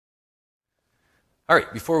All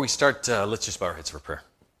right, before we start, let's just bow our heads for prayer.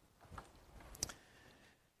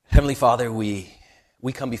 Heavenly Father, we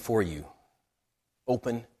come before you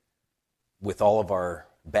open with all of our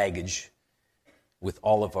baggage, with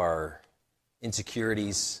all of our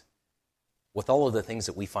insecurities, with all of the things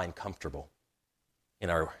that we find comfortable in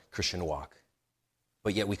our Christian walk.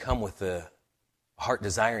 But yet we come with a heart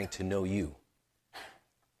desiring to know you,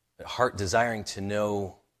 a heart desiring to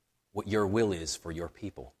know what your will is for your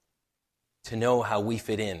people, to know how we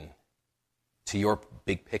fit in to your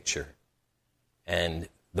big picture and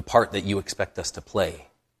the part that you expect us to play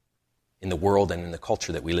in the world and in the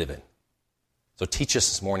culture that we live in. So teach us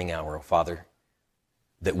this morning hour, oh Father,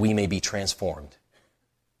 that we may be transformed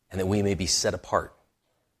and that we may be set apart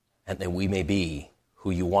and that we may be who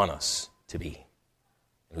you want us to be.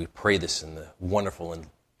 And we pray this in the wonderful and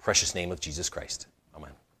precious name of Jesus Christ.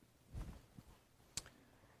 Amen.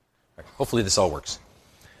 All right, hopefully this all works.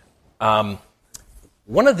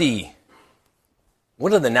 One of the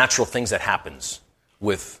natural things that happens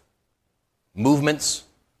with movements,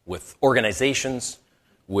 with organizations,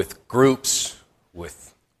 with groups,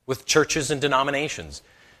 with churches and denominations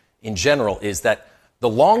in general is that the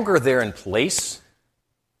longer they're in place,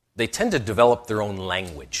 they tend to develop their own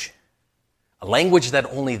language, a language that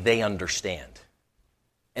only they understand.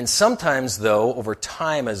 And sometimes, though, over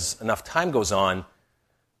time, as enough time goes on,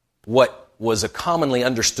 what was a commonly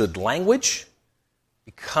understood language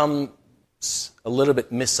becomes a little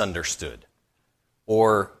bit misunderstood,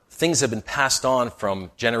 or things have been passed on from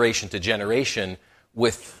generation to generation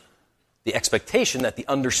with the expectation that the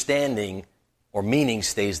understanding or meaning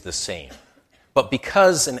stays the same. But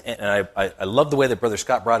because, and I love the way that Brother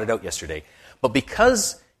Scott brought it out yesterday, but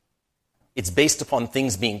because it's based upon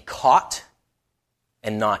things being caught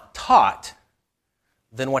and not taught,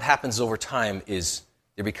 then what happens over time is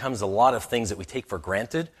there becomes a lot of things that we take for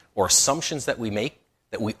granted or assumptions that we make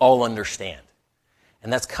that we all understand.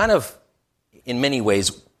 And that's kind of, in many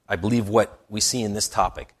ways, I believe what we see in this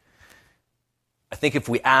topic. I think if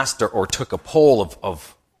we asked or took a poll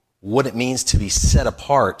of what it means to be set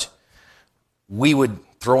apart, we would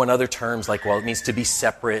throw in other terms like, well, it means to be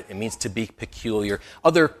separate, it means to be peculiar,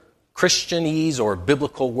 other Christianese or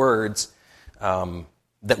biblical words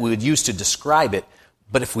that we would use to describe it.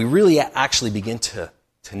 But if we really actually begin to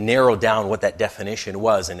narrow down what that definition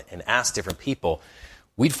was and ask different people,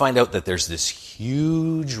 we'd find out that there's this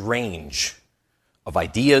huge range of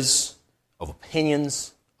ideas, of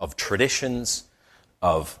opinions, of traditions,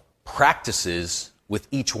 of practices with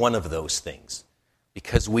each one of those things.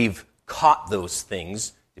 Because we've caught those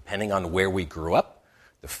things depending on where we grew up,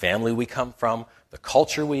 the family we come from, the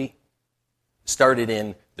culture we started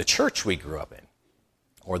in, the church we grew up in,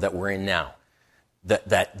 or that we're in now.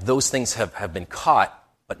 That those things have been caught,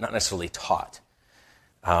 but not necessarily taught.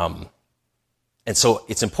 And so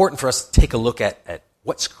it's important for us to take a look at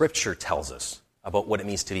what Scripture tells us about what it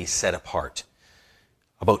means to be set apart,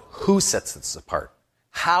 about who sets us apart,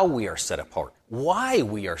 how we are set apart, why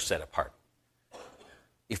we are set apart.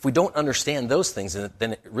 If we don't understand those things,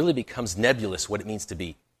 then it really becomes nebulous what it means to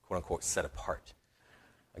be, quote-unquote, set apart.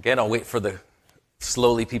 Again, I'll wait for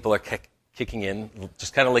slowly people are kicking in,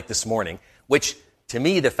 just kind of like this morning, which, to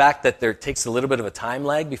me, the fact that there takes a little bit of a time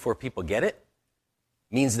lag before people get it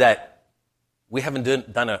means that we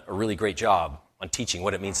haven't done a really great job on teaching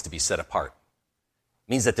what it means to be set apart.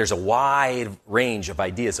 It means that there's a wide range of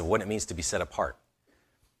ideas of what it means to be set apart.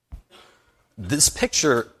 This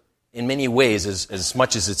picture, in many ways, as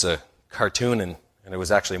much as it's a cartoon, and it was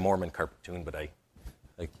actually a Mormon cartoon, but I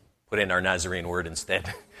put in our Nazarene word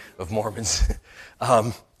instead of Mormons.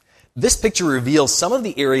 This picture reveals some of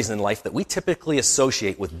the areas in life that we typically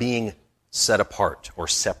associate with being set apart or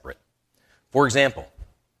separate. For example,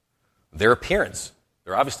 their appearance.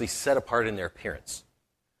 They're obviously set apart in their appearance.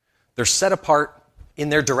 They're set apart in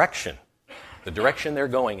their direction, the direction they're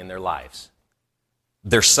going in their lives.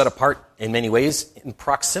 They're set apart in many ways in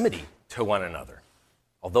proximity to one another.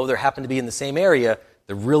 Although they happen to be in the same area,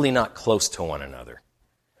 they're really not close to one another.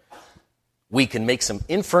 We can make some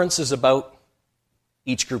inferences about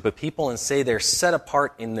each group of people and say they're set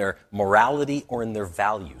apart in their morality or in their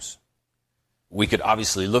values. We could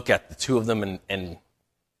obviously look at the two of them and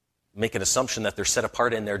make an assumption that they're set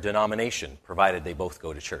apart in their denomination, provided they both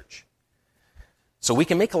go to church. So we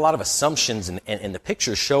can make a lot of assumptions, and the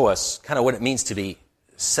pictures show us kind of what it means to be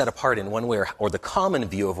set apart in one way, or the common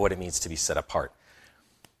view of what it means to be set apart.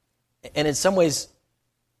 And in some ways,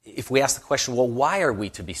 if we ask the question, well, why are we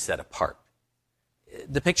to be set apart?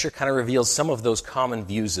 The picture kind of reveals some of those common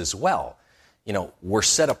views as well. You know, we're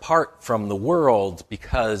set apart from the world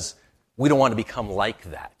because we don't want to become like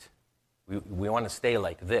that. We want to stay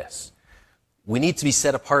like this. We need to be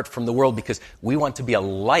set apart from the world because we want to be a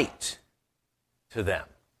light to them.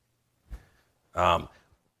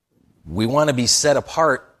 We want to be set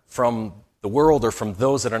apart from the world or from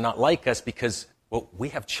those that are not like us because, well, we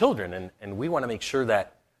have children and we want to make sure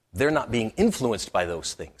that they're not being influenced by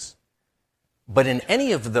those things. But in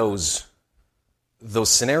any of those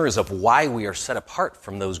scenarios of why we are set apart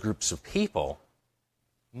from those groups of people,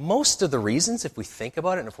 most of the reasons, if we think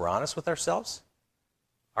about it and if we're honest with ourselves,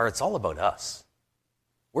 are it's all about us.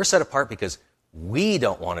 We're set apart because we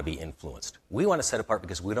don't want to be influenced. We want to set apart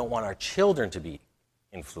because we don't want our children to be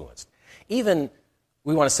influenced. Even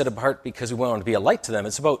we want to set apart because we want to be a light to them.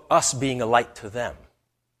 It's about us being a light to them.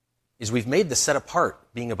 Is we've made the set apart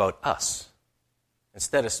being about us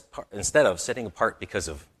instead of setting apart because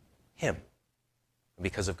of Him and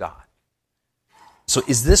because of God. So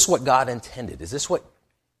is this what God intended? Is this what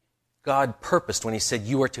God purposed when He said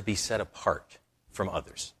you are to be set apart from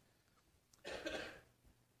others?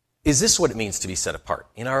 Is this what it means to be set apart?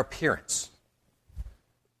 In our appearance.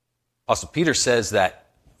 Apostle Peter says that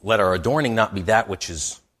let our adorning not be that which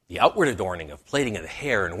is the outward adorning of plaiting of the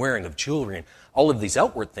hair and wearing of jewelry and all of these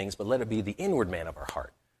outward things, but let it be the inward man of our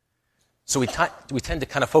heart. So we tend to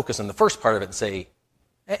kind of focus on the first part of it and say,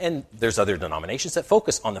 and there's other denominations that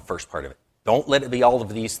focus on the first part of it. Don't let it be all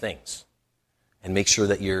of these things. And make sure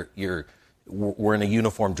that we're in a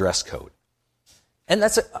uniform dress code. And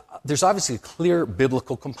there's obviously a clear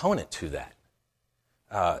biblical component to that.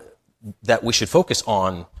 That we should focus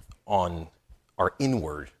on our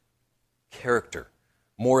inward character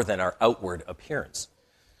more than our outward appearance.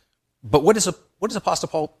 But what is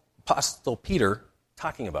Apostle Peter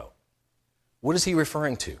talking about? What is he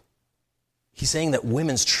referring to? He's saying that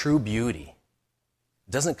women's true beauty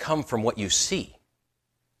doesn't come from what you see,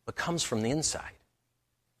 but comes from the inside.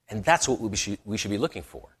 And that's what we should be looking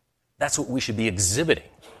for. That's what we should be exhibiting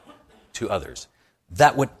to others.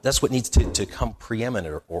 That's what needs to come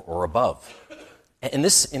preeminent or above. And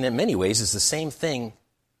this, in many ways, is the same thing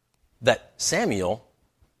that Samuel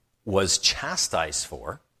was chastised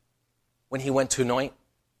for when he went to anoint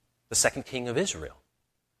the second king of Israel.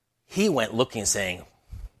 He went looking and saying,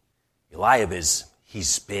 Eliab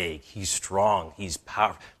he's big, he's strong, he's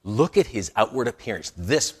powerful. Look at his outward appearance.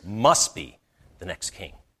 This must be the next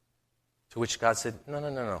king. To which God said,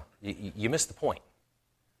 no. You missed the point.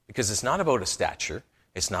 Because it's not about a stature.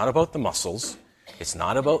 It's not about the muscles. It's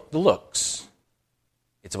not about the looks.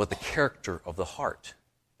 It's about the character of the heart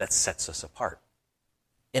that sets us apart.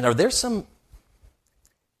 And are there some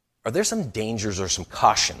dangers or some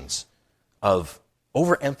cautions of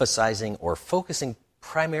overemphasizing or focusing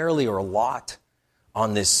primarily or a lot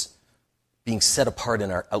on this being set apart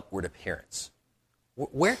in our outward appearance?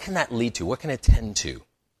 Where can that lead to? What can it tend to?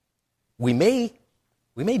 We may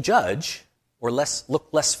judge or look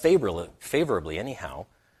less favorably anyhow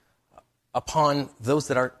upon those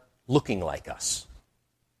that aren't looking like us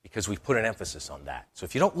because we've put an emphasis on that. So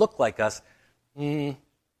if you don't look like us, then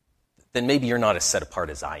maybe you're not as set apart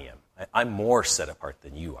as I am. I'm more set apart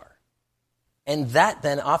than you are. And that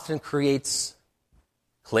then often creates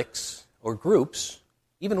cliques or groups,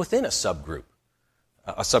 even within a subgroup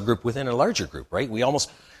within a larger group, right? We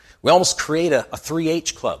almost create a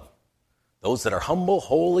 3H club. Those that are humble,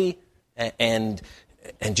 holy, and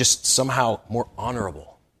just somehow more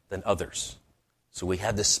honorable than others. So we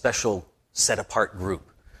have this special set-apart group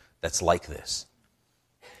that's like this.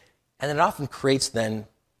 And it often creates then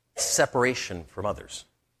separation from others,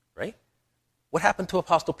 right? What happened to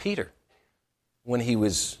Apostle Peter when he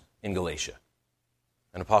was in Galatia?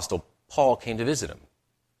 And Apostle Paul came to visit him.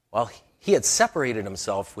 Well, he had separated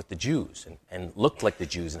himself with the Jews and looked like the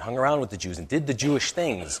Jews and hung around with the Jews and did the Jewish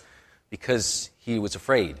things because he was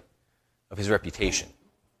afraid of his reputation.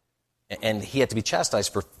 And he had to be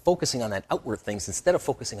chastised for focusing on that outward things instead of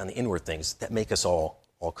focusing on the inward things that make us all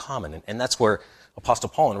common. And that's where Apostle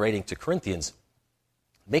Paul, in writing to Corinthians,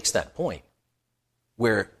 makes that point.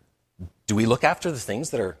 Where do we look after the things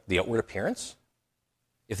that are the outward appearance?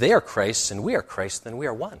 If they are Christ's and we are Christ, then we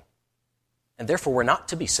are one. And therefore we're not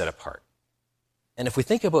to be set apart. And if we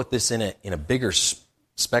think about this in a bigger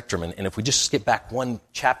spectrum, and if we just skip back one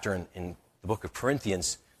chapter in the book of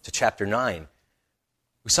Corinthians to chapter 9,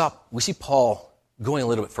 we see Paul going a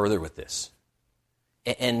little bit further with this.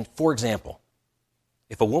 And for example,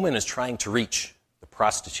 if a woman is trying to reach the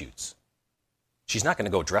prostitutes, she's not going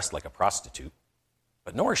to go dressed like a prostitute,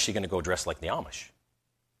 but nor is she going to go dressed like the Amish,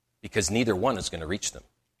 because neither one is going to reach them.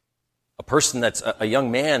 A person that's a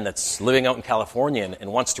young man that's living out in California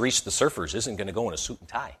and wants to reach the surfers isn't going to go in a suit and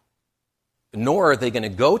tie. Nor are they going to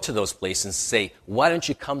go to those places and say, why don't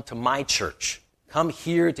you come to my church? Come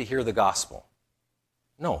here to hear the gospel.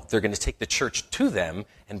 No, they're going to take the church to them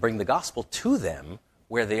and bring the gospel to them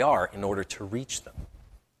where they are in order to reach them.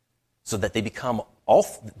 So that they become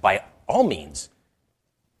by all means,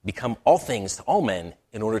 become all things to all men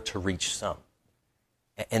in order to reach some.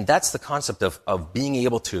 And that's the concept of being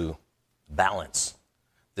able to balance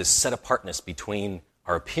this set-apartness between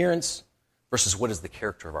our appearance versus what is the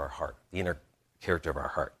character of our heart, the inner character of our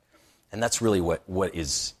heart. And that's really what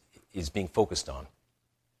is being focused on.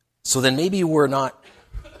 So then maybe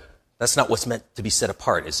that's not what's meant to be set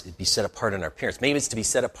apart, is to be set apart in our appearance. Maybe it's to be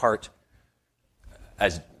set apart,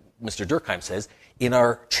 as Mr. Durkheim says, in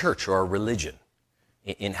our church or our religion,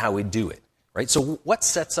 in how we do it, right? So what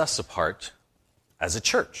sets us apart as a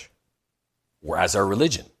church or as our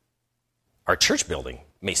religion? Our church building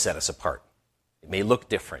may set us apart. It may look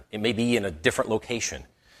different. It may be in a different location.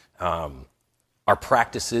 Our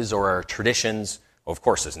practices or our traditions, well, of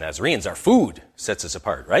course, as Nazarenes, our food sets us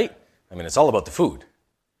apart, right? I mean, it's all about the food.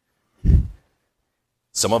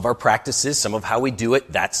 Some of our practices, some of how we do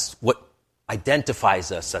it, that's what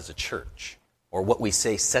identifies us as a church, or what we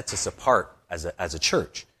say sets us apart as a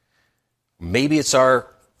church. Maybe it's our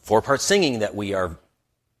four-part singing that we are,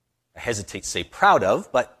 I hesitate to say proud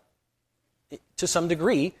of, but to some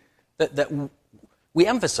degree, that we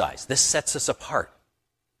emphasize. This sets us apart.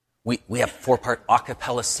 We have four-part a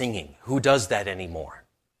cappella singing. Who does that anymore?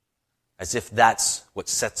 As if that's what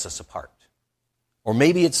sets us apart. Or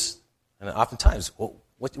maybe it's, and oftentimes, well,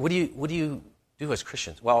 what do you do as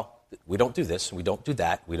Christians? Well, we don't do this, and we don't do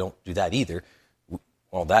that. We don't do that either.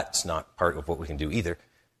 Well, that's not part of what we can do either.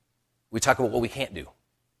 We talk about what we can't do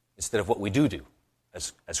instead of what we do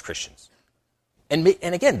as Christians. And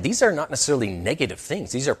again, these are not necessarily negative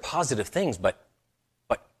things. These are positive things, but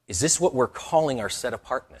is this what we're calling our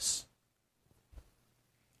set-apartness?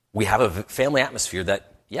 We have a family atmosphere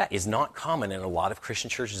that, is not common in a lot of Christian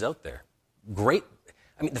churches out there. Great.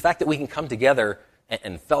 I mean, the fact that we can come together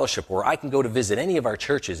and fellowship, or I can go to visit any of our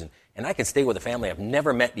churches, and I can stay with a family I've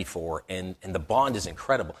never met before, and the bond is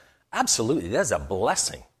incredible. Absolutely, that's a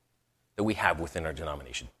blessing that we have within our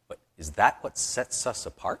denomination. But is that what sets us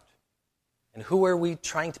apart? And who are we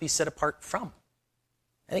trying to be set apart from?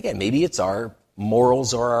 And again, maybe it's our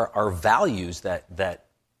morals or our values that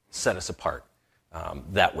set us apart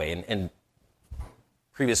that way. And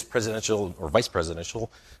previous presidential or vice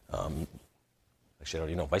presidential, actually I don't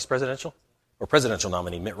even know, vice presidential or presidential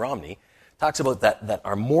nominee Mitt Romney talks about that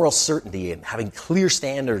our moral certainty and having clear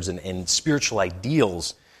standards and spiritual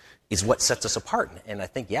ideals is what sets us apart. And I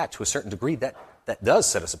think, to a certain degree, that does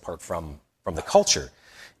set us apart from the culture.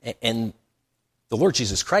 And the Lord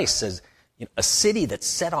Jesus Christ says, a city that's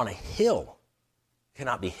set on a hill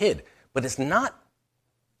cannot be hid. But it's not,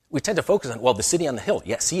 we tend to focus on, the city on the hill.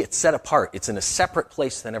 It's set apart. It's in a separate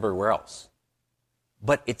place than everywhere else.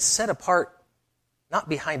 But it's set apart not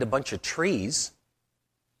behind a bunch of trees.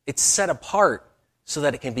 It's set apart so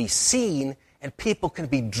that it can be seen and people can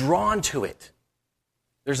be drawn to it.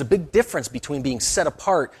 There's a big difference between being set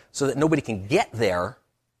apart so that nobody can get there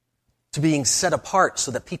to being set apart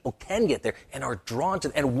so that people can get there and are drawn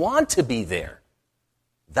to and want to be there.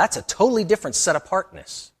 That's a totally different set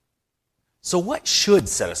apartness. So what should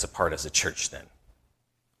set us apart as a church then?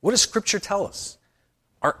 What does Scripture tell us?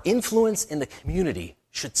 Our influence in the community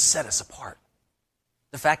should set us apart.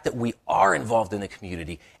 The fact that we are involved in the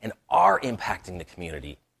community and are impacting the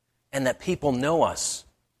community, and that people know us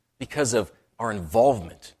because of our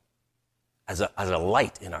involvement as a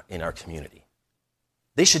light in our community.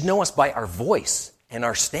 They should know us by our voice and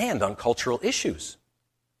our stand on cultural issues.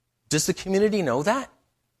 Does the community know that?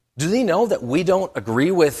 Do they know that we don't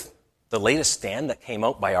agree with the latest stand that came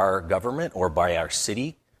out by our government or by our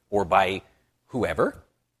city or by whoever?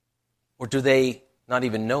 Or do they not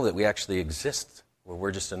even know that we actually exist, or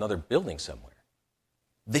we're just another building somewhere?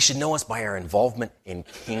 They should know us by our involvement in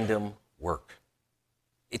kingdom work.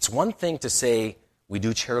 It's one thing to say we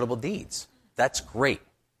do charitable deeds. That's great.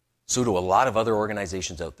 So do a lot of other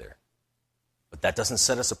organizations out there. But that doesn't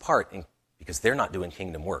set us apart because they're not doing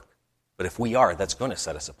kingdom work. But if we are, that's going to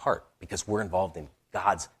set us apart because we're involved in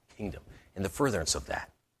God's kingdom and the furtherance of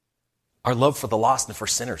that. Our love for the lost and for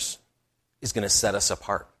sinners is going to set us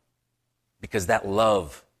apart because that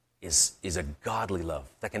love is a godly love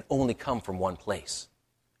that can only come from one place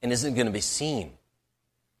and isn't going to be seen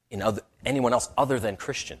in anyone else other than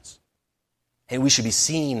Christians. And we should be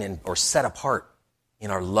seen or set apart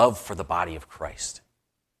in our love for the body of Christ.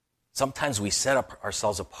 Sometimes we set up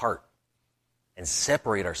ourselves apart and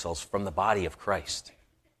separate ourselves from the body of Christ.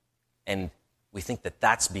 And we think that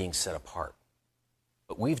that's being set apart.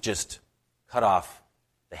 But we've just cut off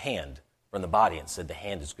the hand from the body and said the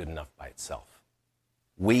hand is good enough by itself.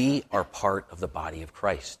 We are part of the body of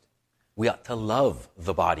Christ. We ought to love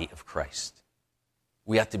the body of Christ.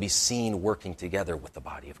 We ought to be seen working together with the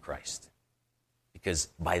body of Christ. Because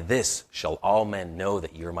by this shall all men know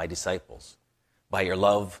that you're my disciples, by your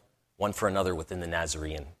love one for another within the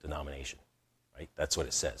Nazarene denomination. Right? That's what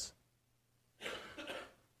it says.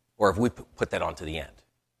 Or if we put that on to the end,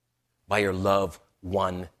 by your love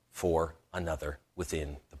one for another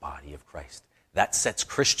within the body of Christ. That sets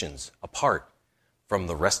Christians apart from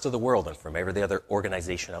the rest of the world and from every other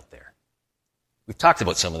organization out there. We've talked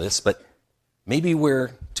about some of this, but maybe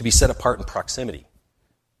we're to be set apart in proximity.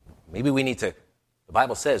 Maybe we need to, the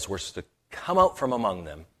Bible says we're to come out from among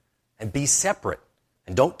them and be separate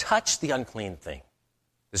and don't touch the unclean thing.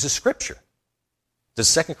 This is Scripture.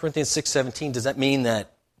 Does 2 Corinthians 6:17, does that mean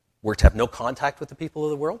that we're to have no contact with the people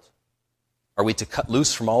of the world? Are we to cut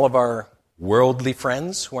loose from all of our worldly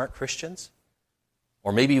friends who aren't Christians?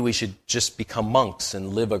 Or maybe we should just become monks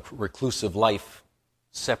and live a reclusive life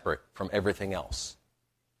separate from everything else.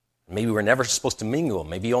 Maybe we're never supposed to mingle.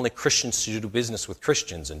 Maybe only Christians should do business with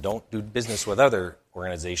Christians and don't do business with other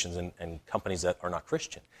organizations and companies that are not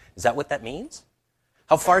Christian. Is that what that means?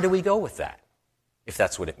 How far do we go with that, if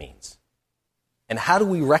that's what it means? And how do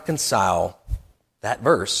we reconcile that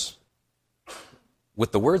verse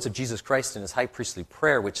with the words of Jesus Christ in his high priestly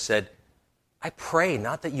prayer, which said, I pray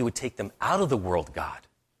not that you would take them out of the world, God,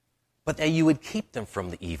 but that you would keep them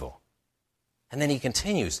from the evil. And then he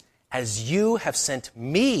continues, as you have sent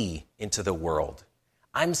me into the world,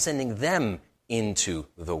 I'm sending them into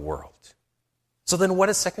the world. So then what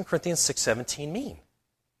does 2 Corinthians 6:17 mean?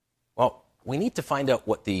 Well, we need to find out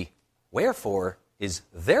what the wherefore is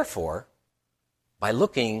therefore by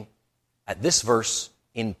looking at this verse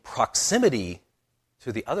in proximity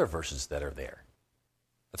to the other verses that are there.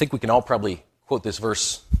 I think we can all probably quote this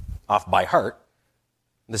verse off by heart.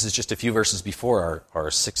 This is just a few verses before our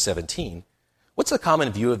 6:17. What's the common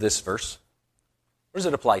view of this verse? What does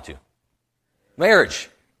it apply to? Marriage.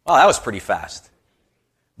 Well, that was pretty fast.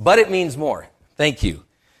 But it means more. Thank you.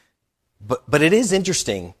 But it is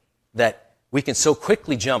interesting that we can so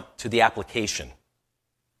quickly jump to the application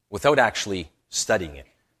without actually studying it,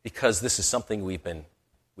 because this is something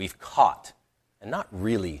we've caught and not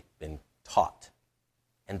really been taught.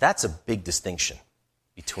 And that's a big distinction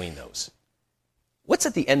between those. What's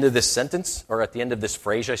at the end of this sentence, or at the end of this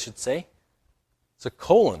phrase, I should say? It's a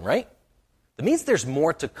colon, right? That means there's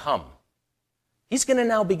more to come. He's going to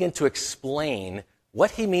now begin to explain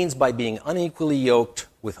what he means by being unequally yoked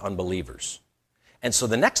with unbelievers. And so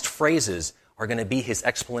the next phrases are going to be his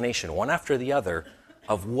explanation, one after the other,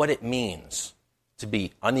 of what it means to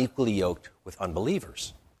be unequally yoked with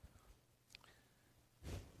unbelievers.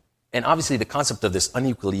 And obviously the concept of this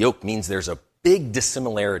unequally yoked means there's a big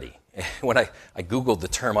dissimilarity. When I Googled the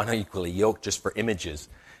term unequally yoked just for images,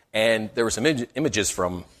 and there were some images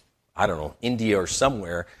from, I don't know, India or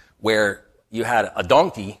somewhere, where you had a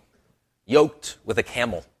donkey yoked with a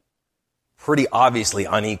camel. Pretty obviously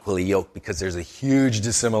unequally yoked, because there's a huge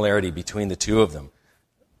dissimilarity between the two of them.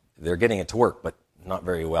 They're getting it to work, but not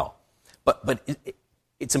very well. But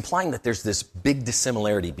it's implying that there's this big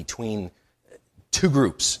dissimilarity between two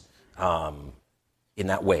groups in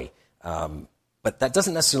that way. But that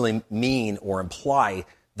doesn't necessarily mean or imply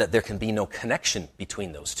that there can be no connection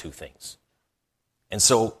between those two things. And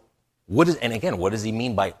so, what does he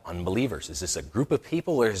mean by unbelievers? Is this a group of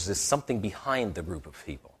people, or is this something behind the group of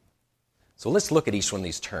people? So let's look at each one of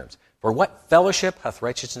these terms. For what fellowship hath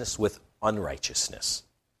righteousness with unrighteousness?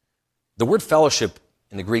 The word fellowship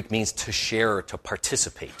in the Greek means to share or to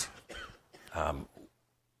participate.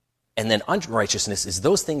 And then unrighteousness is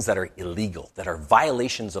those things that are illegal, that are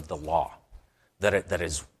violations of the law, that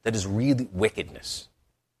is really wickedness.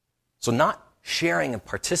 So not sharing and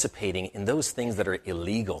participating in those things that are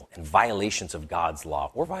illegal and violations of God's law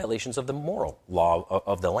or violations of the moral law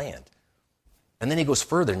of the land. And then he goes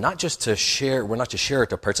further, not just to share, we're not to share or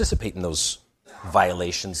to participate in those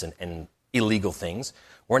violations and illegal things.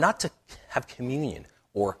 We're not to have communion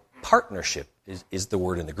or partnership is the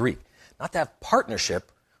word in the Greek. Not to have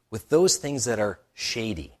partnership with those things that are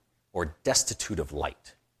shady or destitute of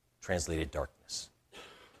light, translated darkness.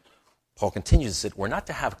 Paul continues to say, we're not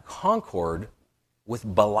to have concord with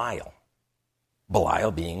Belial.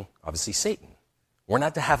 Belial being, obviously, Satan. We're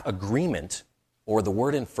not to have agreement, or the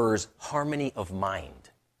word infers harmony of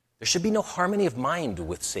mind. There should be no harmony of mind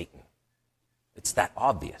with Satan. It's that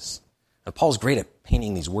obvious. And Paul's great at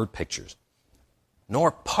painting these word pictures.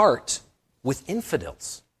 Nor part with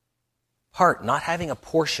infidels. Part, not having a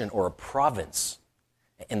portion or a province.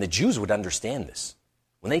 And the Jews would understand this.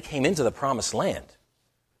 When they came into the promised land,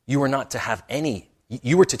 you were not to have any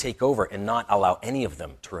You were to take over and not allow any of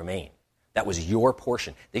them to remain. That was your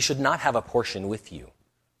portion. They should not have a portion with you,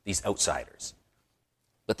 these outsiders.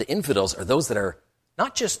 But the infidels are those that are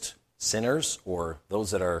not just sinners or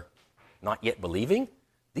those that are not yet believing.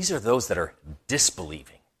 These are those that are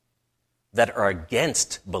disbelieving, that are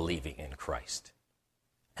against believing in Christ.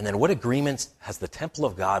 And then what agreement has the temple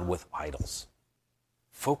of God with idols?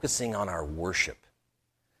 Focusing on our worship.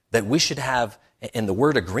 That we should have, and the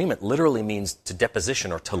word agreement literally means to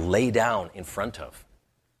deposition or to lay down in front of,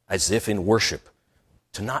 as if in worship.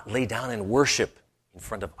 To not lay down in worship in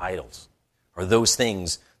front of idols, or those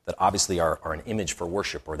things that obviously are an image for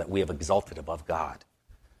worship or that we have exalted above God.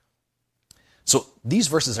 So these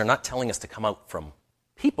verses are not telling us to come out from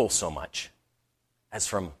people so much as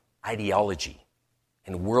from ideology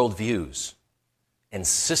and worldviews and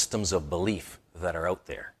systems of belief that are out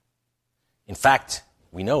there. In fact,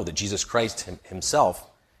 we know that Jesus Christ himself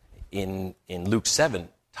in Luke 7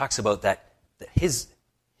 talks about that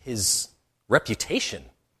his reputation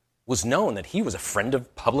was known, that he was a friend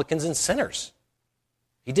of publicans and sinners.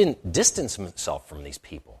 He didn't distance himself from these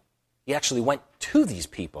people. He actually went to these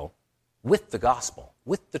people with the gospel,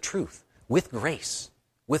 with the truth, with grace,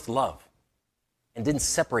 with love, and didn't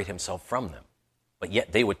separate himself from them. But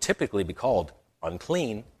yet they would typically be called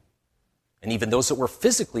unclean, and even those that were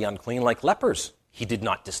physically unclean, like lepers, he did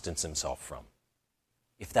not distance himself from,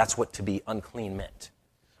 if that's what to be unclean meant,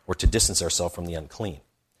 or to distance ourselves from the unclean.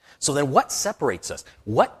 So then what separates us?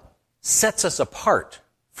 What sets us apart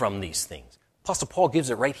from these things? Apostle Paul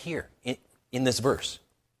gives it right here in this verse.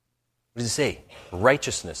 What does it say?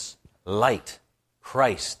 Righteousness, light,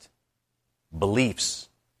 Christ, beliefs,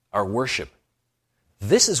 our worship.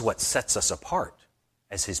 This is what sets us apart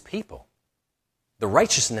as his people. The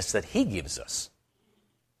righteousness that he gives us.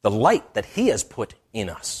 The light that he has put in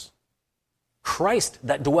us. Christ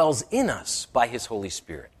that dwells in us by his Holy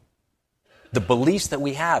Spirit. The beliefs that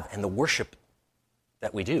we have and the worship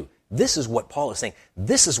that we do. This is what Paul is saying.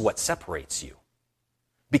 This is what separates you.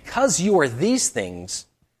 Because you are these things,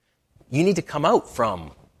 you need to come out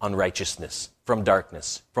from unrighteousness, from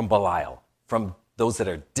darkness, from Belial, from those that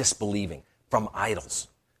are disbelieving, from idols.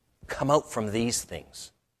 Come out from these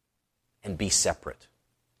things and be separate.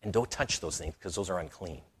 And don't touch those things because those are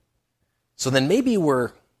unclean. So then maybe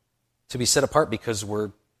we're to be set apart because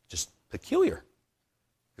we're just peculiar.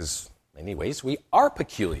 Because in many ways we are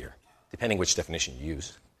peculiar, depending which definition you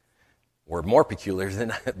use. We're more peculiar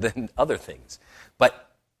than other things.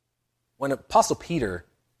 But when Apostle Peter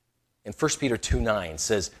in 1 Peter 2:9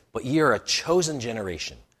 says, "But ye are a chosen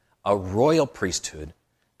generation, a royal priesthood,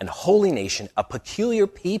 and holy nation, a peculiar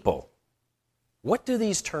people." What do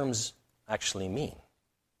these terms actually mean?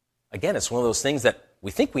 Again, it's one of those things that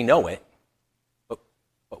we think we know it,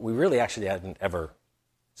 but we really actually haven't ever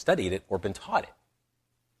studied it or been taught it.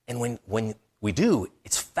 And when we do,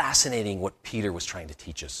 it's fascinating what Peter was trying to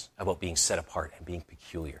teach us about being set apart and being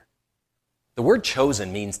peculiar. The word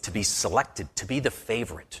chosen means to be selected, to be the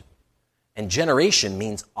favorite. And generation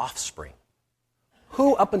means offspring.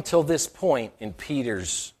 Who up until this point in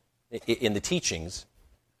in the teachings,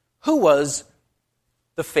 who was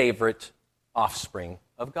the favorite offspring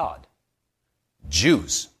of God?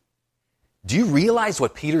 Jews. Do you realize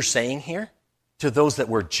what Peter's saying here to those that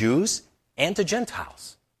were Jews and to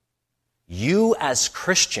Gentiles? You as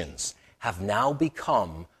Christians have now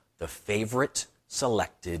become the favorite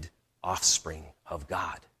selected offspring of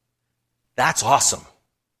God. That's awesome.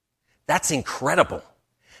 That's incredible.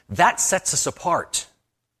 That sets us apart,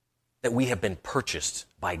 that we have been purchased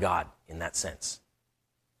by God in that sense.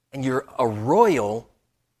 And you're a royal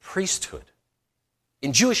priesthood.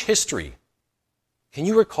 In Jewish history, can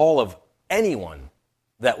you recall of anyone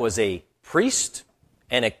that was a priest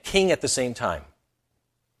and a king at the same time?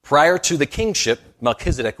 Prior to the kingship,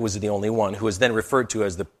 Melchizedek was the only one who was then referred to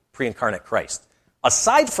as the pre-incarnate Christ.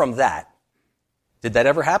 Aside from that, did that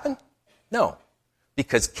ever happen? No.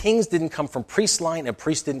 Because kings didn't come from priest's line and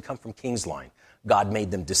priests didn't come from king's line. God made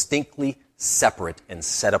them distinctly separate and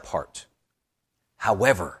set apart.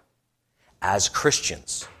 However, as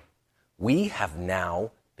Christians, we have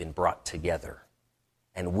now been brought together.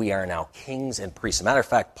 And we are now kings and priests. As a matter of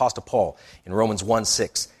fact, Apostle Paul in Romans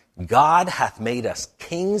 1:6, God hath made us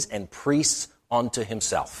kings and priests unto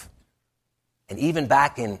himself. And even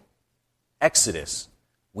back in Exodus,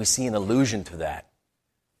 we see an allusion to that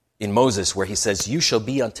in Moses where he says, "You shall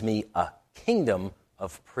be unto me a kingdom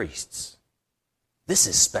of priests." This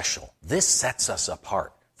is special. This sets us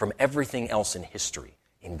apart from everything else in history,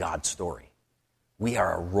 in God's story. We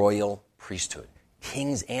are a royal priesthood,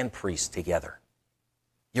 kings and priests together.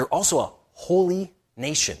 You're also a holy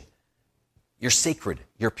nation. You're sacred,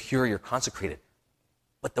 you're pure, you're consecrated.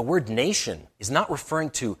 But the word nation is not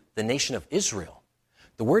referring to the nation of Israel.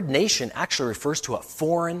 The word nation actually refers to a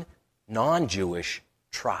foreign, non-Jewish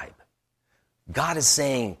tribe. God is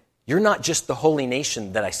saying, you're not just the holy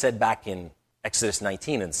nation that I said back in Exodus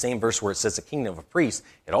 19, in the same verse where it says the kingdom of priests,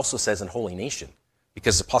 it also says in holy nation,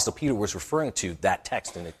 because Apostle Peter was referring to that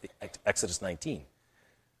text in Exodus 19.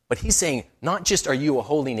 But he's saying, not just are you a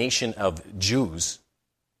holy nation of Jews,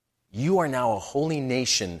 you are now a holy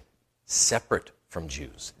nation separate from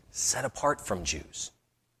Jews, set apart from Jews,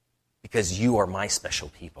 because you are my special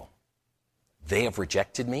people. They have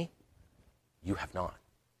rejected me, you have not.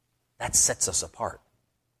 That sets us apart.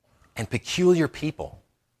 And peculiar people.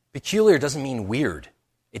 Peculiar doesn't mean weird.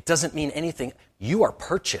 It doesn't mean anything. You are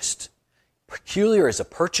purchased. Peculiar is a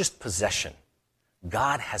purchased possession.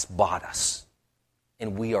 God has bought us,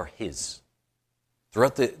 and we are his.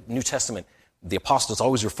 Throughout the New Testament, the apostles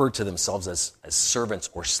always referred to themselves as servants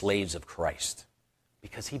or slaves of Christ,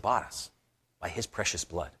 because he bought us by his precious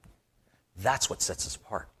blood. That's what sets us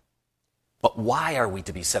apart. But why are we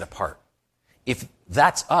to be set apart? If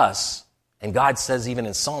that's us, and God says even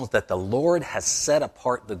in Psalms that the Lord has set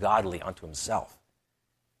apart the godly unto himself.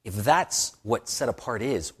 If that's what set apart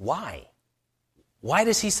is, why? Why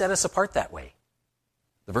does he set us apart that way?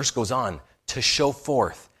 The verse goes on, to show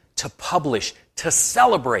forth, to publish, to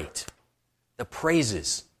celebrate the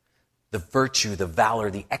praises, the virtue, the valor,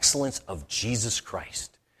 the excellence of Jesus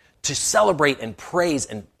Christ. To celebrate and praise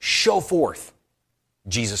and show forth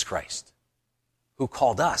Jesus Christ, who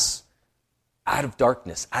called us out of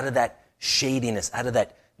darkness, out of that shadiness, out of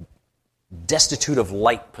that destitute of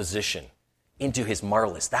light position, into his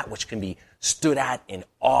marvelous, that which can be stood at in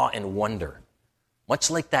awe and wonder.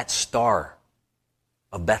 Much like that star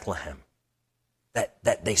of Bethlehem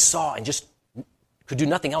that they saw and just could do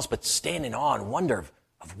nothing else but stand in awe and wonder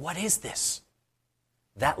of what is this?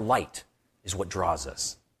 That light is what draws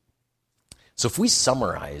us. So if we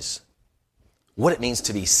summarize what it means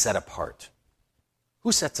to be set apart,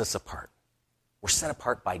 who sets us apart? We're set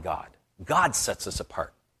apart by God. God sets us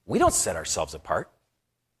apart. We don't set ourselves apart,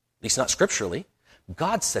 at least not scripturally.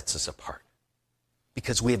 God sets us apart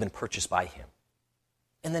because we have been purchased by him.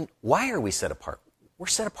 And then why are we set apart? We're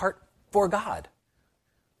set apart for God.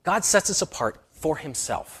 God sets us apart for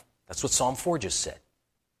himself. That's what Psalm 4 just said.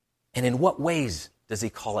 And in what ways does he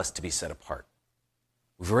call us to be set apart?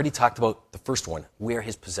 We've already talked about the first one. We are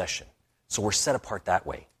his possession. So we're set apart that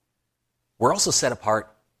way. We're also set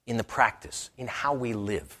apart in the practice, in how we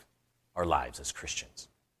live our lives as Christians.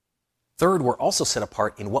 Third, we're also set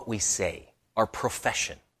apart in what we say, our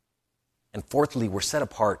profession. And fourthly, we're set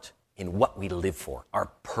apart in what we live for, our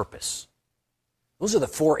purpose. Those are the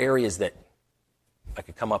four areas that I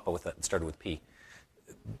could come up with that started with P,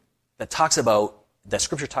 that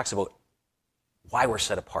Scripture talks about why we're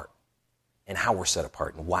set apart and how we're set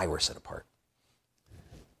apart and why we're set apart.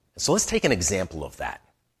 So let's take an example of that,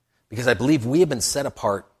 because I believe we have been set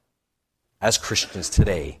apart as Christians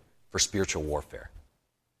today for spiritual warfare.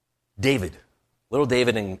 David, little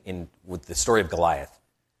David with the story of Goliath.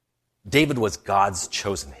 David was God's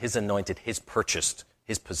chosen, his anointed, his purchased,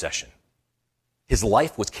 his possession. His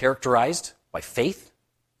life was characterized by faith,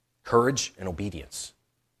 courage, and obedience.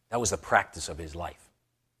 That was the practice of his life.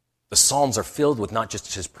 The Psalms are filled with not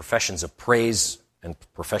just his professions of praise and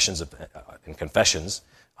professions of and confessions,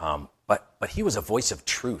 but he was a voice of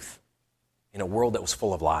truth in a world that was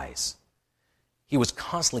full of lies. He was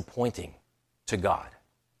constantly pointing to God.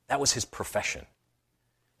 That was his profession.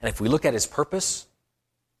 And if we look at his purpose,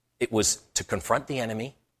 it was to confront the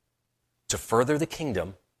enemy, to further the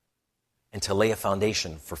kingdom, and to lay a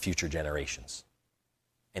foundation for future generations.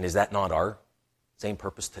 And is that not our same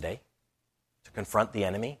purpose today? To confront the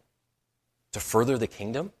enemy, to further the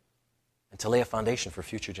kingdom, and to lay a foundation for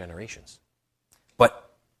future generations.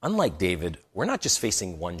 But unlike David, we're not just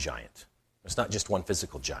facing one giant. It's not just one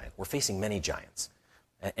physical giant. We're facing many giants.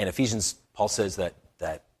 In Ephesians, Paul says that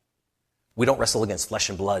we don't wrestle against flesh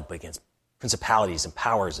and blood, but against principalities and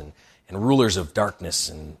powers and rulers of darkness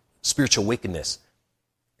and spiritual wickedness.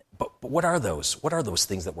 But what are those? What are those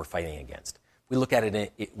things that we're fighting against? We look at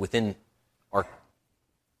it within our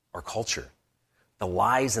culture. The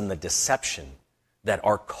lies and the deception that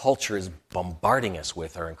our culture is bombarding us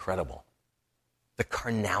with are incredible. The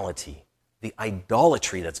carnality, the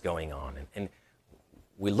idolatry that's going on. And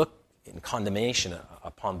we look in condemnation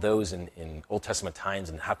upon those in Old Testament times,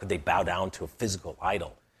 and how could they bow down to a physical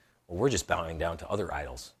idol? Well, we're just bowing down to other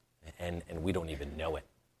idols, and we don't even know it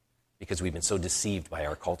because we've been so deceived by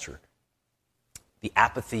our culture. The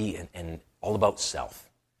apathy and all about self.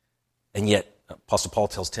 And yet, Apostle Paul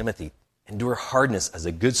tells Timothy, endure hardness as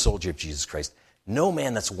a good soldier of Jesus Christ. No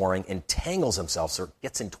man that's warring entangles himself or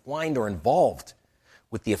gets entwined or involved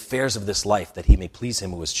with the affairs of this life, that he may please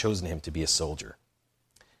him who has chosen him to be a soldier.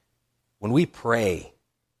 When we pray,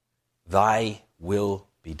 thy will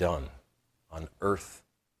be done on earth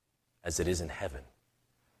as it is in heaven,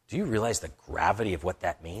 do you realize the gravity of what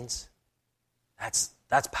that means?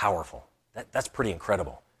 That's powerful. That's pretty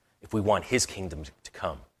incredible if we want his kingdom to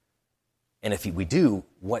come. And if we do,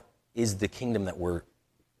 what is the kingdom that we're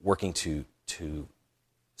working to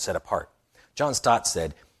set apart? John Stott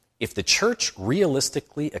said, if the church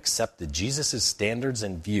realistically accepted Jesus' standards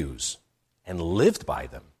and views and lived by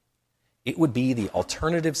them, it would be the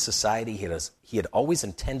alternative society he had always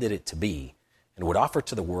intended it to be, and would offer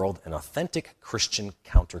to the world an authentic Christian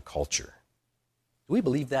counterculture. Do we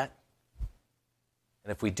believe that?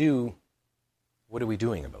 And if we do, what are we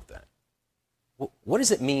doing about that? What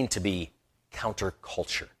does it mean to be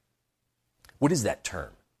counterculture? What is that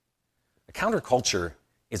term? A counterculture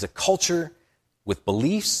is a culture with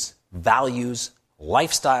beliefs, values,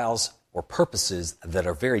 lifestyles, or purposes that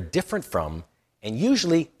are very different from, and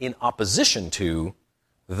usually in opposition to,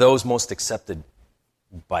 those most accepted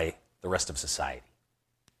by the rest of society.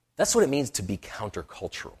 That's what it means to be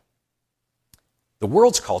countercultural. The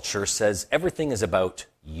world's culture says everything is about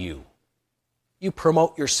you. You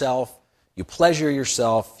promote yourself, you pleasure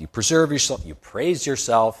yourself, you preserve yourself, you praise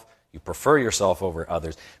yourself, you prefer yourself over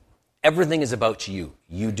others. Everything is about you.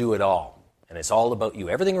 You do it all. And it's all about you.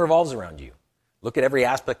 Everything revolves around you. Look at every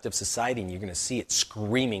aspect of society and you're going to see it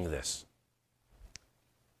screaming this.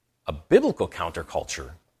 A biblical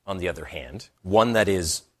counterculture, on the other hand, one that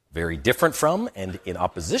is very different from and in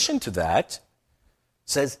opposition to that,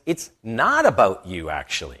 says it's not about you,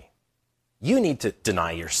 actually. You need to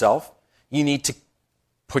deny yourself. You need to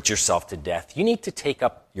put yourself to death. You need to take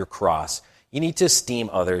up your cross. You need to esteem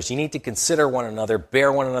others. You need to consider one another,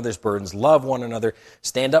 bear one another's burdens, love one another,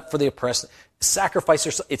 stand up for the oppressed, sacrifice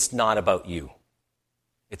yourself. It's not about you.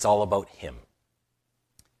 It's all about him.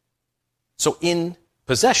 So in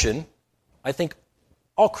possession, I think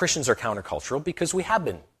all Christians are countercultural because we have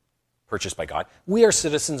been purchased by God. We are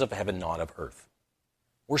citizens of heaven, not of earth.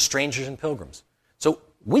 We're strangers and pilgrims. So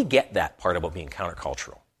we get that part about being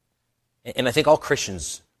countercultural. And I think all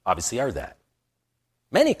Christians obviously are that.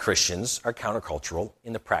 Many Christians are countercultural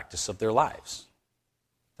in the practice of their lives.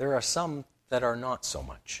 There are some that are not so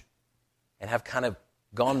much and have kind of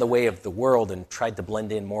gone the way of the world and tried to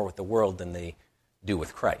blend in more with the world than they do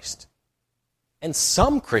with Christ. And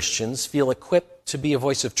some Christians feel equipped to be a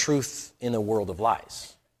voice of truth in a world of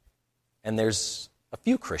lies. And there's a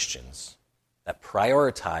few Christians that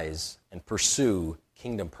prioritize and pursue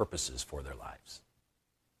kingdom purposes for their lives.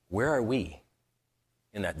 Where are we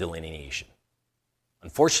in that delineation?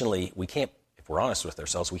 Unfortunately, we can't, if we're honest with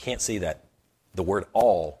ourselves, we can't say that the word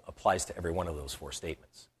all applies to every one of those four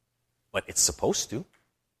statements. But it's supposed to.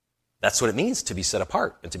 That's what it means to be set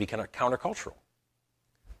apart and to be kind of countercultural.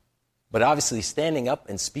 But obviously, standing up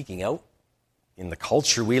and speaking out in the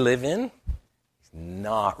culture we live in is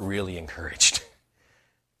not really encouraged.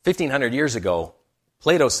 1,500 years ago,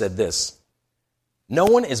 Plato said this: no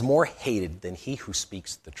one is more hated than he who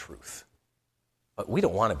speaks the truth. But we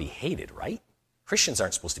don't want to be hated, right? Christians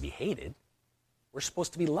aren't supposed to be hated. We're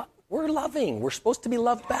supposed to be we're loving. We're supposed to be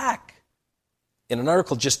loved back. In an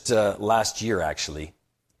article just last year, actually,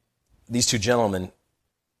 these two gentlemen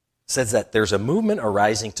says that there's a movement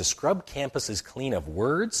arising to scrub campuses clean of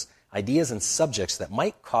words, ideas, and subjects that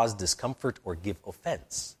might cause discomfort or give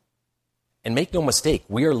offense. And make no mistake,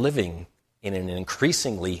 we are living in an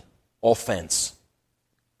increasingly offense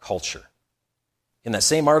culture. In that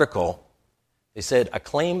same article, they said a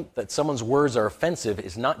claim that someone's words are offensive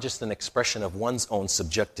is not just an expression of one's own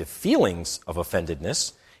subjective feelings of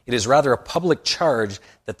offendedness. It is rather a public charge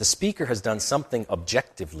that the speaker has done something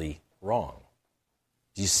objectively wrong.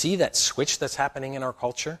 Do you see that switch that's happening in our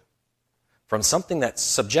culture? From something that's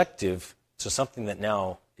subjective to something that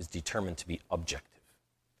now is determined to be objective.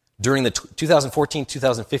 During the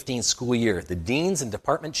 2014-2015 school year, the deans and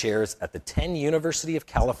department chairs at the 10 University of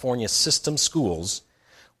California system schools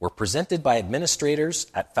were presented by administrators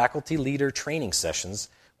at faculty leader training sessions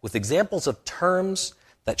with examples of terms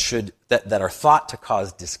that are thought to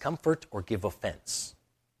cause discomfort or give offense.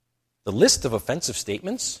 The list of offensive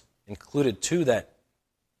statements included two that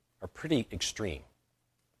are pretty extreme.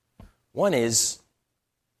 One is,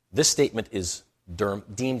 this statement is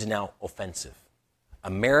deemed now offensive.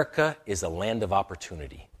 America is a land of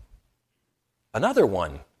opportunity. Another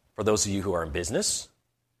one, for those of you who are in business,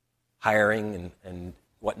 hiring and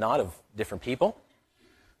whatnot of different people,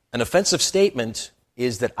 an offensive statement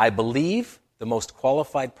is that I believe the most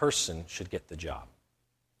qualified person should get the job.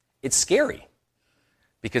 It's scary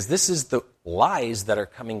Because this is the lies that are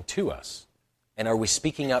coming to us. And are we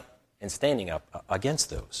speaking up and standing up against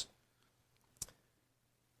those?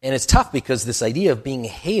 And it's tough because this idea of being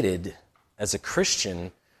hated as a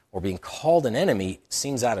Christian or being called an enemy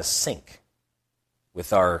seems out of sync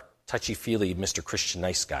with our touchy-feely Mr. Christian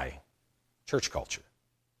nice guy church culture.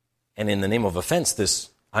 And in the name of offense, this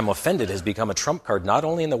I'm offended has become a trump card not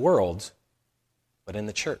only in the world, but in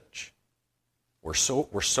the church. We're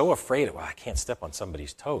so afraid of, well, I can't step on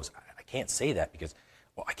somebody's toes. I can't say that because,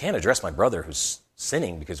 well, I can't address my brother who's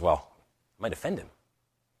sinning because, well, I might offend him.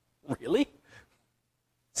 Really?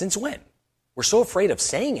 Since when? We're so afraid of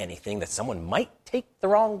saying anything that someone might take the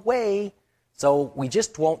wrong way, so we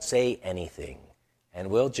just won't say anything. And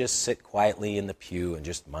we'll just sit quietly in the pew and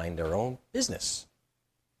just mind our own business.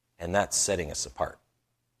 And that's setting us apart,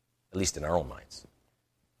 at least in our own minds.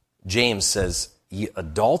 James says, ye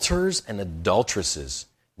adulterers and adulteresses,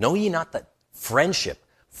 know ye not that friendship,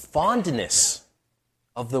 fondness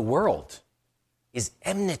of the world is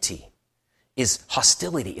enmity, is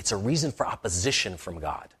hostility. It's a reason for opposition from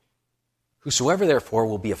God. Whosoever, therefore,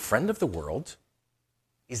 will be a friend of the world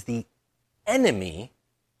is the enemy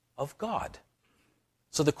of God.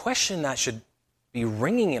 So the question that should be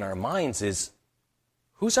ringing in our minds is,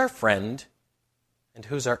 who's our friend and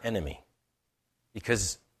who's our enemy?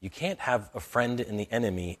 Because you can't have a friend and the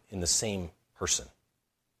enemy in the same person.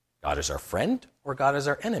 God is our friend or God is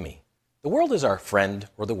our enemy. The world is our friend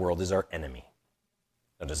or the world is our enemy.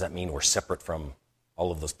 Now, does that mean we're separate from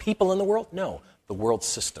all of those people in the world? No. The world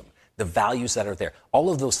system, the values that are there,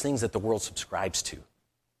 all of those things that the world subscribes to.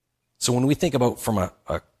 So when we think about from a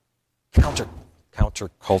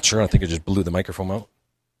counterculture, I think I just blew the microphone out.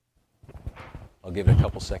 I'll give it a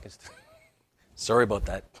couple seconds. Sorry about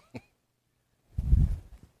that.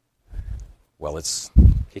 Well, it's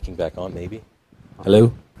kicking back on, maybe.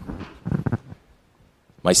 Hello?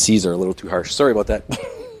 My C's are a little too harsh. Sorry about that.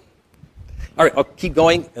 All right, I'll keep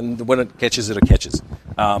going, and when it catches, it catches.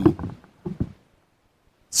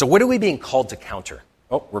 So what are we being called to counter?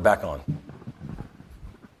 Oh, we're back on.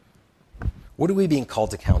 What are we being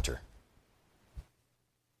called to counter?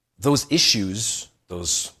 Those issues,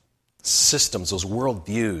 those systems, those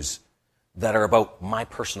worldviews that are about my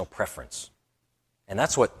personal preference. And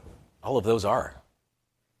that's what all of those are.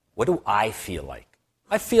 What do I feel like?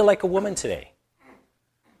 I feel like a woman today.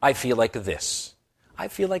 I feel like this. I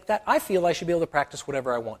feel like that. I feel I should be able to practice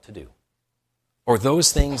whatever I want to do. Or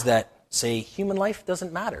those things that say human life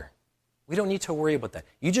doesn't matter. We don't need to worry about that.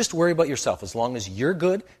 You just worry about yourself. As long as you're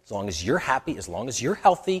good, as long as you're happy, as long as you're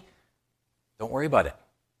healthy, don't worry about it.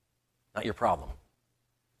 Not your problem.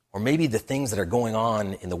 Or maybe the things that are going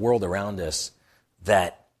on in the world around us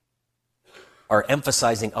that are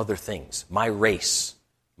emphasizing other things. My race,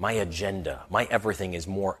 my agenda, my everything is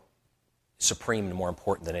more supreme and more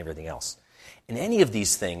important than everything else. In any of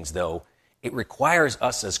these things, though, it requires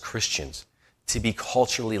us as Christians to be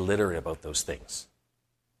culturally literate about those things.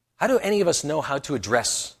 How do any of us know how to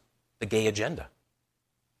address the gay agenda?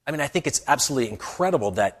 I mean, I think it's absolutely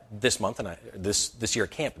incredible that this month, and this year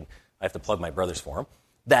at camp, and I have to plug my brother's forum,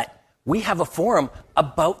 that we have a forum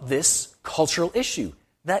about this cultural issue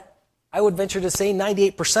that I would venture to say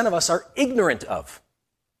 98% of us are ignorant of.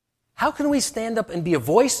 How can we stand up and be a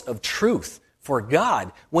voice of truth for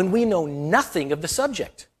God when we know nothing of the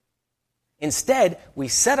subject? Instead, we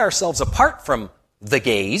set ourselves apart from the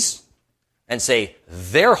gays and say,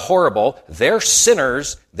 they're horrible, they're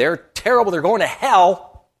sinners, they're terrible, they're going to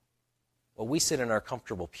hell. Well, we sit in our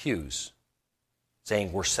comfortable pews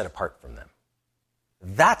saying we're set apart from them.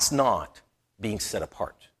 That's not being set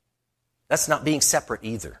apart. That's not being separate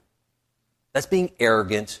either. That's being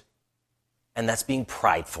arrogant, and that's being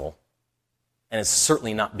prideful, and it's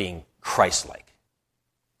certainly not being Christ-like.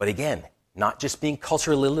 But again, not just being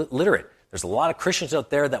culturally literate. There's a lot of Christians out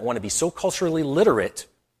there that want to be so culturally literate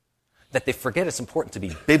that they forget it's important to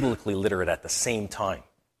be biblically literate at the same time.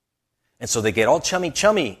 And so they get all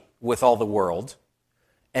chummy with all the world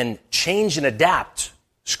and change and adapt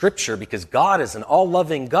Scripture because God is an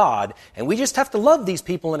all-loving God, and we just have to love these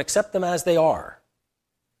people and accept them as they are.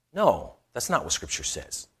 No, that's not what Scripture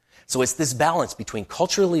says. So it's this balance between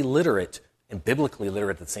culturally literate and biblically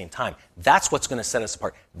literate at the same time. That's what's going to set us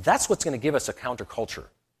apart. That's what's going to give us a counterculture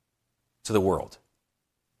to the world.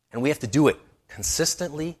 And we have to do it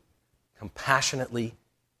consistently, compassionately,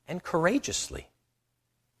 and courageously.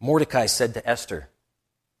 Mordecai said to Esther,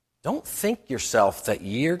 don't think yourself that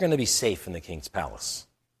you're going to be safe in the king's palace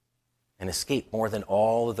and escape more than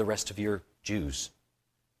all of the rest of your Jews.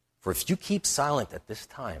 For if you keep silent at this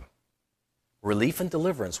time, relief and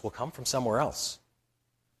deliverance will come from somewhere else.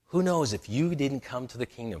 Who knows if you didn't come to the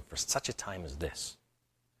kingdom for such a time as this?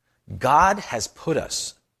 God has put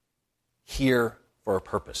us here for a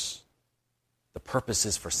purpose. The purpose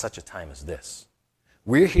is for such a time as this.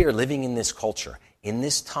 We're here living in this culture, in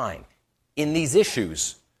this time, in these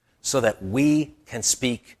issues, so that we can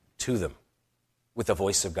speak to them with the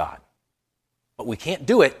voice of God. But we can't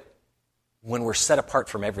do it when we're set apart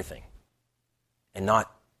from everything and not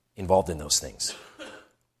involved in those things.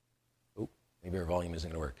 Oh, maybe our volume isn't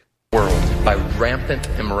going to work. World by rampant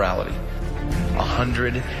immorality.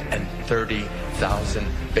 130,000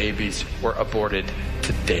 babies were aborted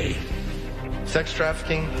today. Sex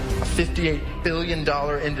trafficking, a $58 billion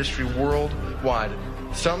industry worldwide.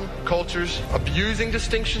 Some cultures abusing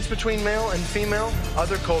distinctions between male and female,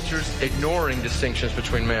 other cultures ignoring distinctions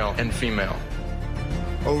between male and female.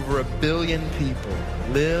 Over 1 billion people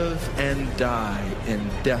live and die in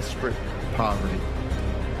desperate poverty.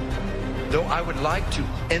 Though I would like to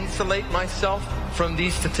insulate myself from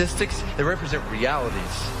these statistics, they represent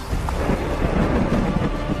realities.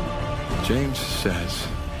 James says,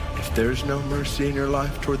 if there's no mercy in your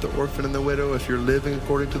life toward the orphan and the widow, if you're living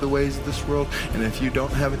according to the ways of this world, and if you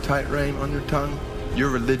don't have a tight rein on your tongue, your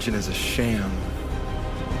religion is a sham.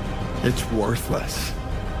 It's worthless.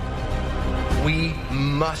 We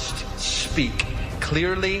must speak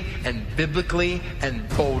clearly and biblically and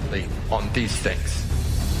boldly on these things.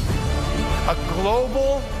 A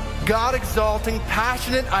global, God-exalting,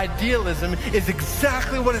 passionate idealism is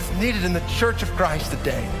exactly what is needed in the Church of Christ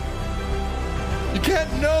today. You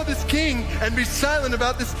can't know this King and be silent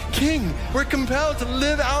about this King. We're compelled to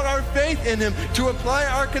live out our faith in Him, to apply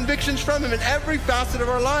our convictions from Him in every facet of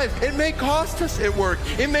our lives. It may cost us at work.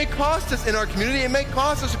 It may cost us in our community. It may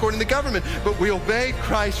cost us according to government. But we obey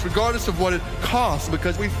Christ regardless of what it costs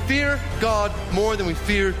because we fear God more than we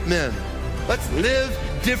fear men. Let's live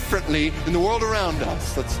differently than the world around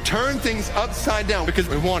us. Let's turn things upside down because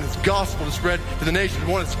we want His gospel to spread to the nations.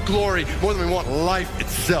 We want His glory more than we want life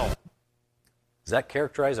itself. Does that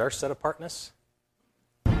characterize our set-apartness?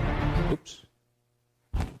 Oops.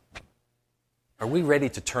 Are we ready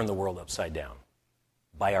to turn the world upside down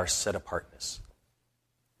by our set-apartness?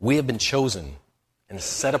 We have been chosen and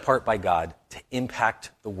set apart by God to impact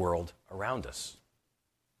the world around us.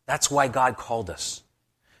 That's why God called us.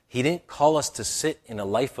 He didn't call us to sit in a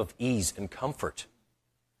life of ease and comfort.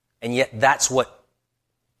 And yet that's what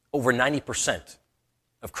over 90%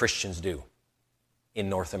 of Christians do in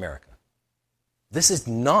North America. This is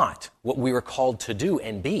not what we were called to do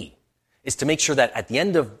and be, is to make sure that at the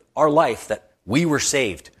end of our life that we were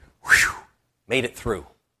saved, made it through.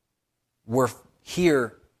 We're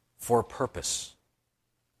here for a purpose.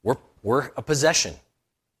 We're a possession,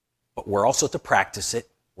 but we're also to practice it,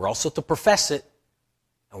 we're also to profess it,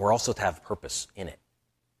 and we're also to have purpose in it.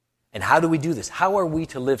 And how do we do this? How are we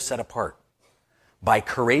to live set apart? By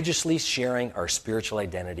courageously sharing our spiritual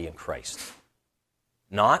identity in Christ.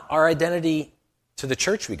 Not our identity to the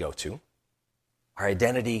church we go to, our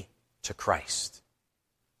identity to Christ.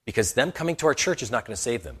 Because them coming to our church is not going to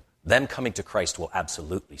save them. Them coming to Christ will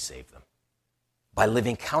absolutely save them. By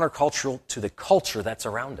living countercultural to the culture that's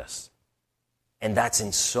around us. And that's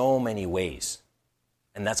in so many ways.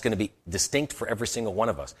 And that's going to be distinct for every single one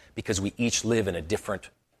of us because we each live in a different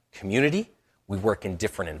community. We work in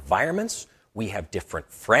different environments. We have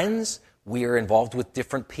different friends. We are involved with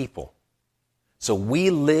different people. So we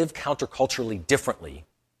live counterculturally differently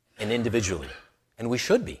and individually, and we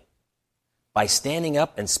should be, by standing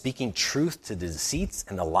up and speaking truth to the deceits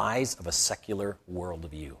and the lies of a secular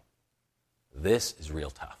worldview. This is real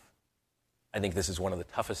tough. I think this is one of the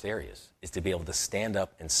toughest areas, is to be able to stand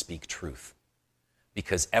up and speak truth.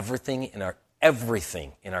 Because everything in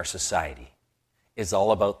our society is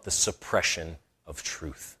all about the suppression of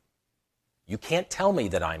truth. You can't tell me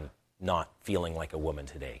that I'm not feeling like a woman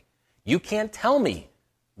today. You can't tell me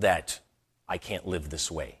that I can't live this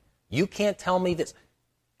way. You can't tell me that.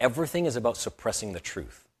 Everything is about suppressing the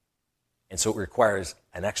truth. And so it requires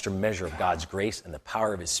an extra measure of God's grace and the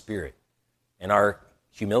power of His Spirit and our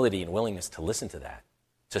humility and willingness to listen to that,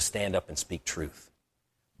 to stand up and speak truth.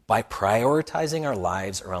 By prioritizing our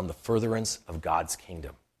lives around the furtherance of God's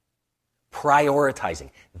kingdom. Prioritizing.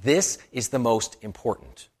 This is the most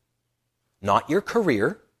important. Not your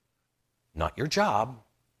career, not your job,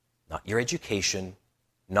 not your education,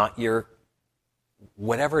 not your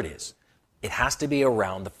whatever it is. It has to be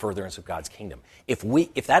around the furtherance of God's kingdom.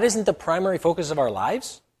 If that isn't the primary focus of our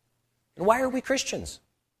lives, then why are we Christians?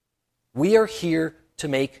 We are here to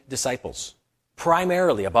make disciples,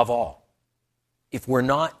 primarily, above all. If we're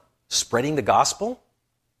not spreading the gospel,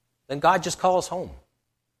 then God just call us home.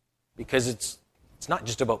 Because it's not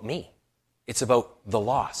just about me. It's about the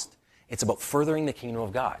lost. It's about furthering the kingdom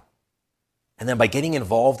of God. And then by getting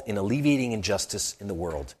involved in alleviating injustice in the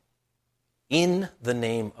world in the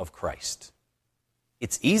name of Christ.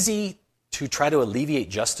 It's easy to try to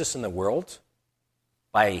alleviate justice in the world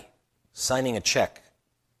by signing a check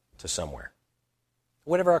to somewhere.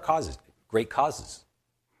 Whatever our causes, great causes.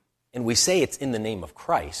 And we say it's in the name of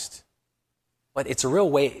Christ, but it's a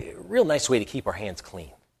real nice way to keep our hands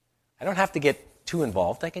clean. I don't have to get too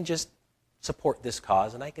involved. I can just support this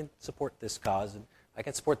cause, and I can support this cause, and I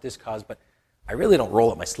can support this cause, but I really don't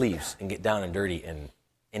roll up my sleeves and get down and dirty and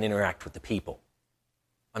interact with the people.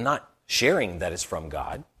 I'm not sharing that it's from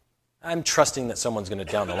God. I'm trusting that someone's going to,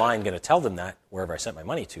 down the line, going to tell them that wherever I sent my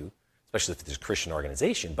money to, especially if it's a Christian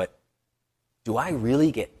organization. But do I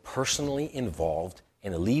really get personally involved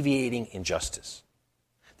in alleviating injustice?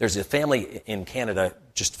 There's a family in Canada,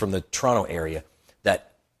 just from the Toronto area,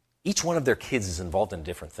 that each one of their kids is involved in a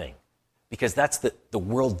different thing because that's the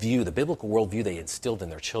worldview, the biblical worldview they instilled in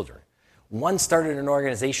their children. One started an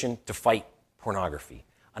organization to fight pornography.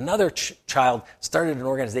 Another child started an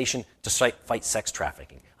organization to fight sex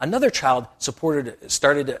trafficking. Another child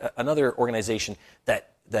started another organization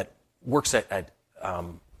that works at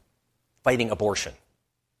fighting abortion.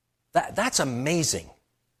 That's amazing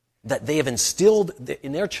that they have instilled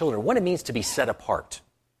in their children what it means to be set apart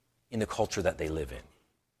in the culture that they live in.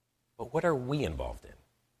 But what are we involved in?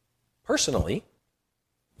 Personally,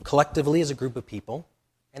 collectively as a group of people,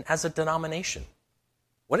 and as a denomination.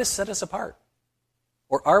 What has set us apart?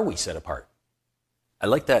 Or are we set apart? I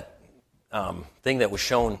like that thing that was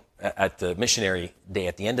shown at the missionary day,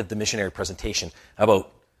 at the end of the missionary presentation,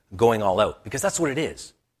 about going all out, because that's what it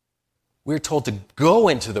is. We're told to go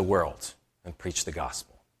into the world and preach the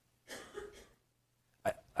gospel.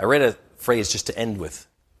 I read a phrase just to end with.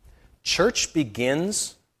 Church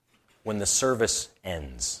begins when the service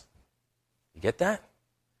ends. You get that?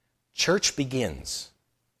 Church begins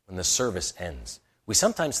when the service ends. We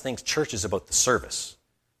sometimes think church is about the service.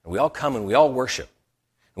 And we all come and we all worship.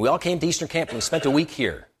 And we all came to Eastern Camp and we spent a week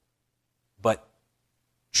here. But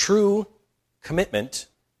true commitment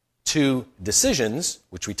to decisions,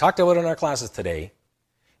 which we talked about in our classes today,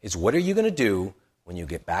 is what are you going to do when you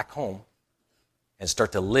get back home and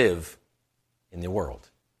start to live in the world?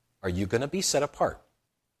 Are you going to be set apart?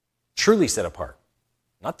 Truly set apart.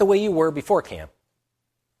 Not the way you were before camp,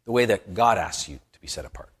 the way that God asks you to be set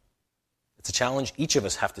apart. It's a challenge each of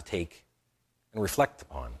us have to take and reflect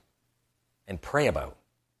upon and pray about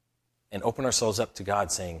and open ourselves up to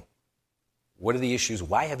God saying, what are the issues?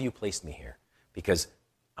 Why have you placed me here? Because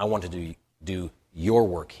I want to do your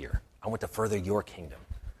work here. I want to further your kingdom.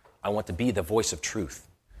 I want to be the voice of truth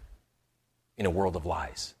in a world of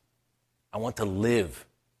lies. I want to live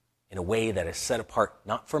in a way that is set apart,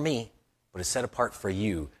 not for me, but is set apart for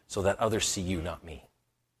you so that others see you, not me.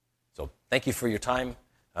 So thank you for your time.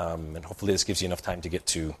 And hopefully this gives you enough time to get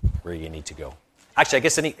to where you need to go. Actually, I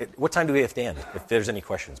guess what time do we have to end, if there's any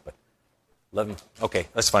questions? But 11, okay,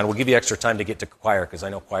 that's fine. We'll give you extra time to get to choir, because I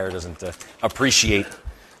know choir doesn't appreciate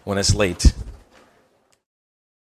when it's late.